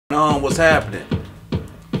What's happening?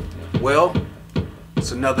 Well,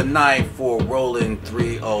 it's another night for Roland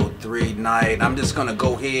 303 night. I'm just gonna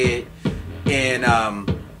go ahead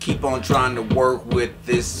and keep on trying to work with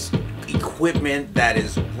this equipment that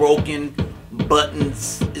is broken,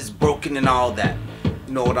 buttons is broken and all that.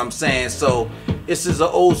 You know what I'm saying? So this is an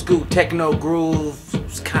old school techno groove.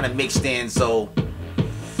 It's kind of mixed in, so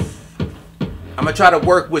I'm gonna try to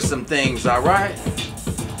work with some things. All right.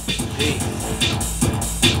 Peace.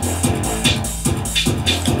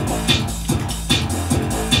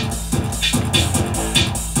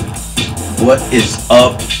 What is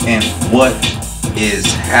up and what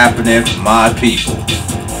is happening, my people?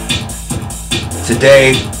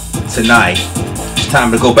 Tonight, it's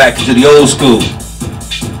time to go back into the old school.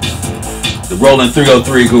 The Roland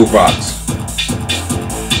 303 Groove Rocks.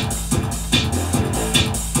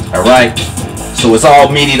 Alright, so it's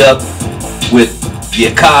all meeted up with the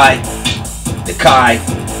Akai,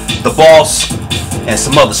 the Boss, and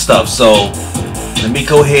some other stuff. So let me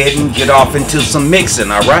go ahead and get off into some mixing,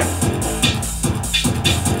 alright?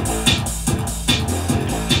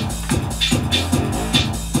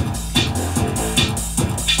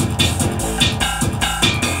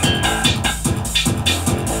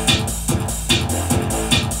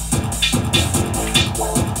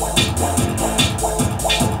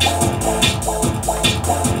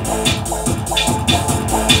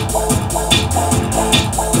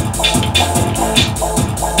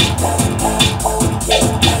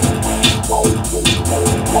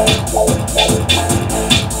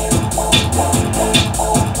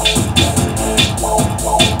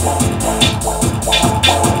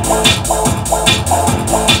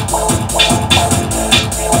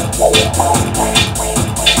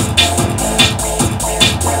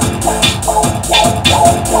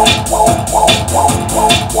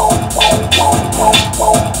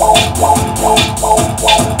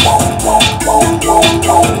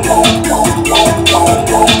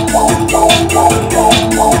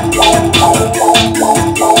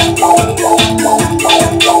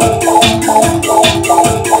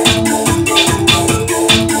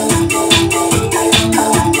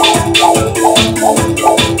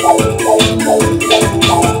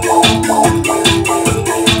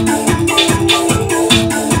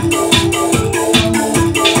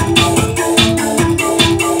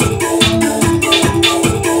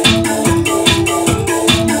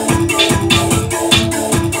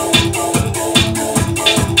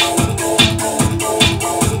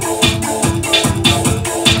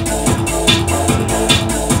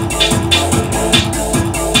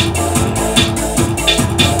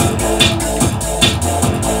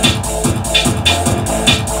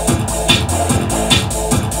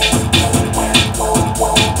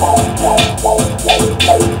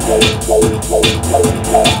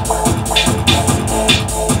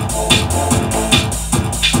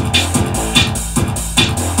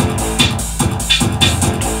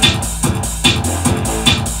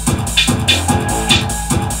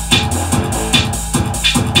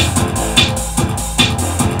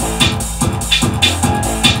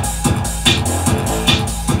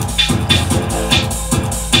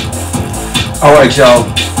 Alright, y'all,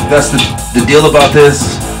 that's the deal about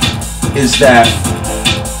this, is that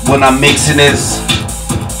when I'm mixing this,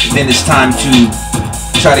 then it's time to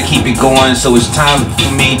try to keep it going. So it's time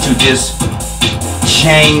for me to just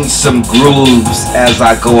change some grooves as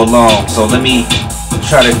I go along. So let me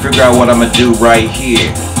try to figure out what I'm going to do right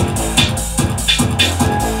here.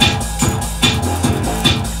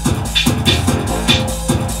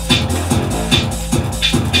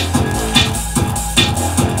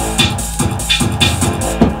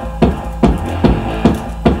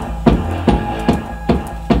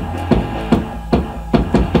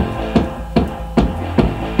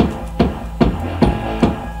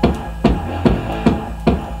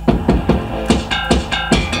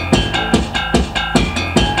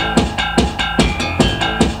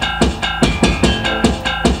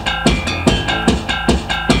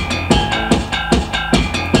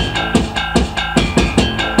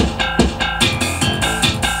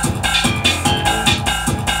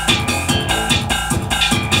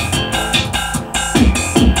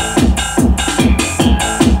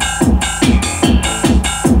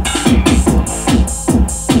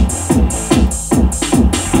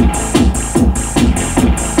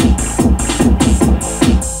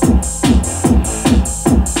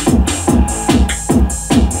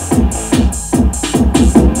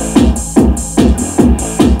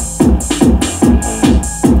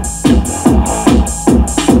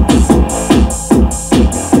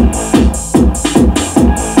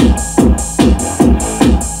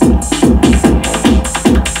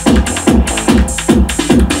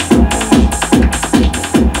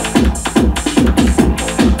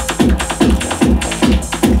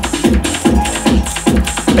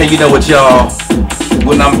 you know what, y'all,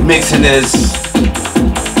 when I'm mixing this,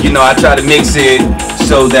 you know, I try to mix it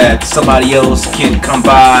so that somebody else can come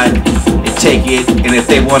by and take it, and if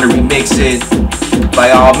they want to remix it,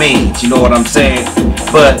 by all means, you know what I'm saying?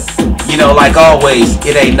 But, you know, like always,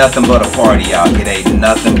 it ain't nothing but a party, y'all. It ain't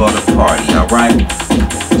nothing but a party, alright?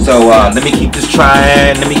 So, let me keep this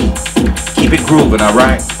trying, let me keep it grooving,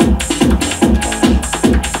 alright?